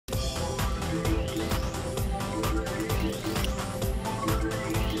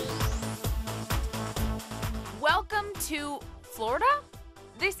to Florida?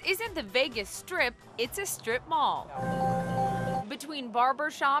 This isn't the Vegas Strip, it's a strip mall. Between barber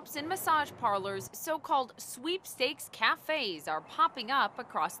shops and massage parlors, so-called sweepstakes cafes are popping up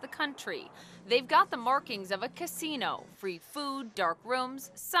across the country. They've got the markings of a casino, free food, dark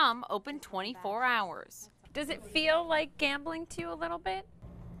rooms, some open 24 hours. Does it feel like gambling to you a little bit?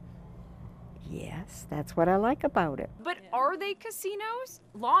 Yes, that's what I like about it. But are they casinos?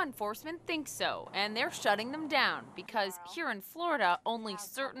 Law enforcement thinks so, and they're shutting them down because here in Florida, only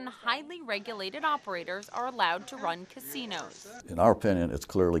certain highly regulated operators are allowed to run casinos. In our opinion, it's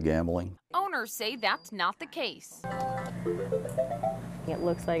clearly gambling. Owners say that's not the case. It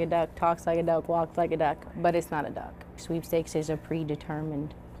looks like a duck, talks like a duck, walks like a duck, but it's not a duck. Sweepstakes is a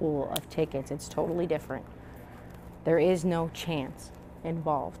predetermined pool of tickets. It's totally different. There is no chance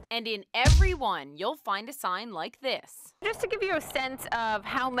involved. And in every one, you'll find a sign like this. Just to give you a sense of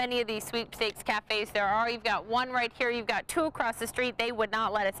how many of these sweepstakes cafes there are, you've got one right here, you've got two across the street. They would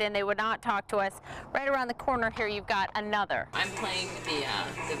not let us in, they would not talk to us. Right around the corner here, you've got another. I'm playing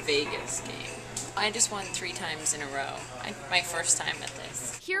the Vegas game. I just won 3 times in a row. My first time at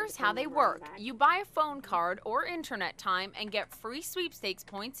this. Here's how they work. You buy a phone card or internet time and get free sweepstakes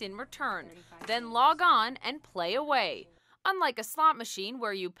points in return. Then log on and play away. Unlike a slot machine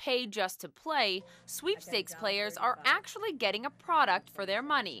where you pay just to play, sweepstakes players are actually getting a product for their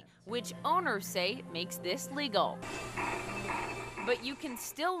money, which owners say makes this legal. But you can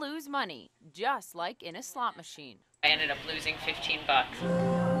still lose money, just like in a slot machine. I ended up losing 15 bucks.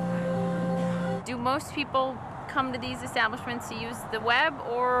 Do most people come to these establishments to use the web,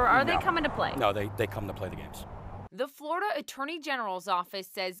 or are they coming to play? No, they come to play the games. The Florida Attorney General's office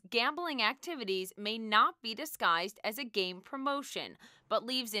says gambling activities may not be disguised as a game promotion, but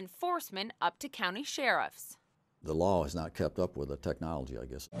leaves enforcement up to county sheriffs. The law has not kept up with the technology, I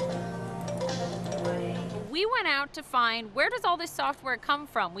guess. We went out to find where does all this software come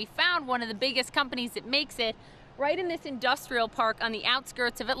from. We found one of the biggest companies that makes it right in this industrial park on the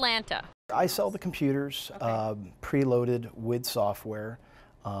outskirts of Atlanta. I sell the computers preloaded with software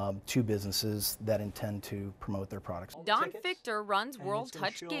to businesses that intend to promote their products. Don Fichter runs World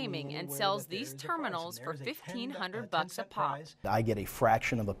Touch Gaming and sells these terminals for $1,500 a pop. I get a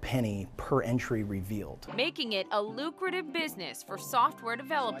fraction of a penny per entry revealed, making it a lucrative business for software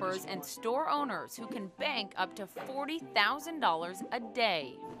developers and store owners who can bank up to $40,000 a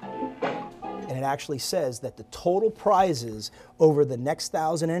day. And it actually says that the total prizes over the next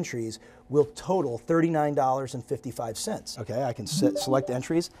 1,000 entries will total $39.55. Okay, I can select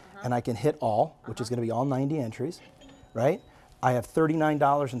entries and I can hit all, which is going to be all 90 entries, right? I have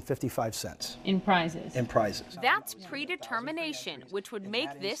 $39.55. In prizes. In prizes. That's predetermination, which would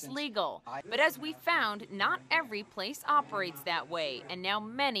make this legal. But as we found, not every place operates that way, and now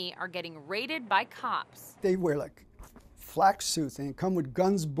many are getting raided by cops. They wear like flak suits and come with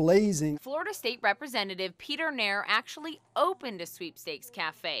guns blazing. Florida State Representative Peter Nair actually opened a sweepstakes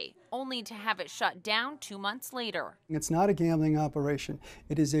cafe, only to have it shut down 2 months later. It's not a gambling operation.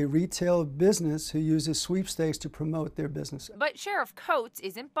 It is a retail business who uses sweepstakes to promote their business. But Sheriff Coates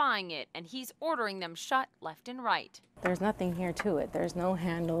isn't buying it, and he's ordering them shut left and right. There's nothing here to it. There's no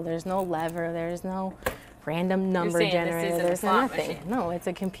handle, there's no lever, there's no random number generator, there's nothing. Machine. No, it's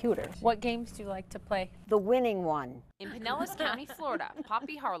a computer. What games do you like to play? The winning one. In Pinellas County, Florida,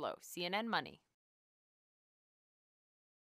 Poppy Harlow, CNN Money.